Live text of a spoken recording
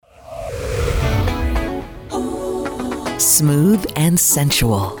smooth and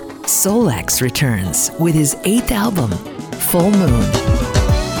sensual, Solex returns with his 8th album, Full Moon.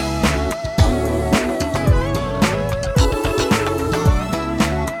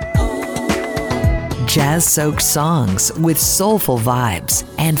 Jazz-soaked songs with soulful vibes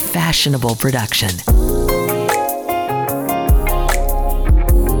and fashionable production.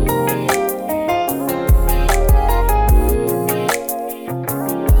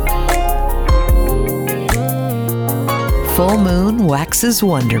 Full Moon waxes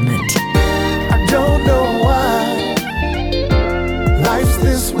wonderment. I don't know why life's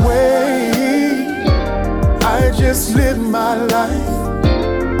this way. I just live my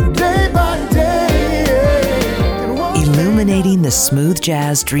life day by day. Illuminating the smooth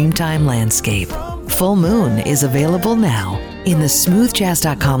jazz dreamtime landscape, Full Moon is available now in the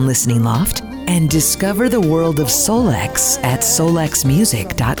smoothjazz.com listening loft, and discover the world of Solex at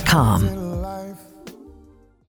solexmusic.com.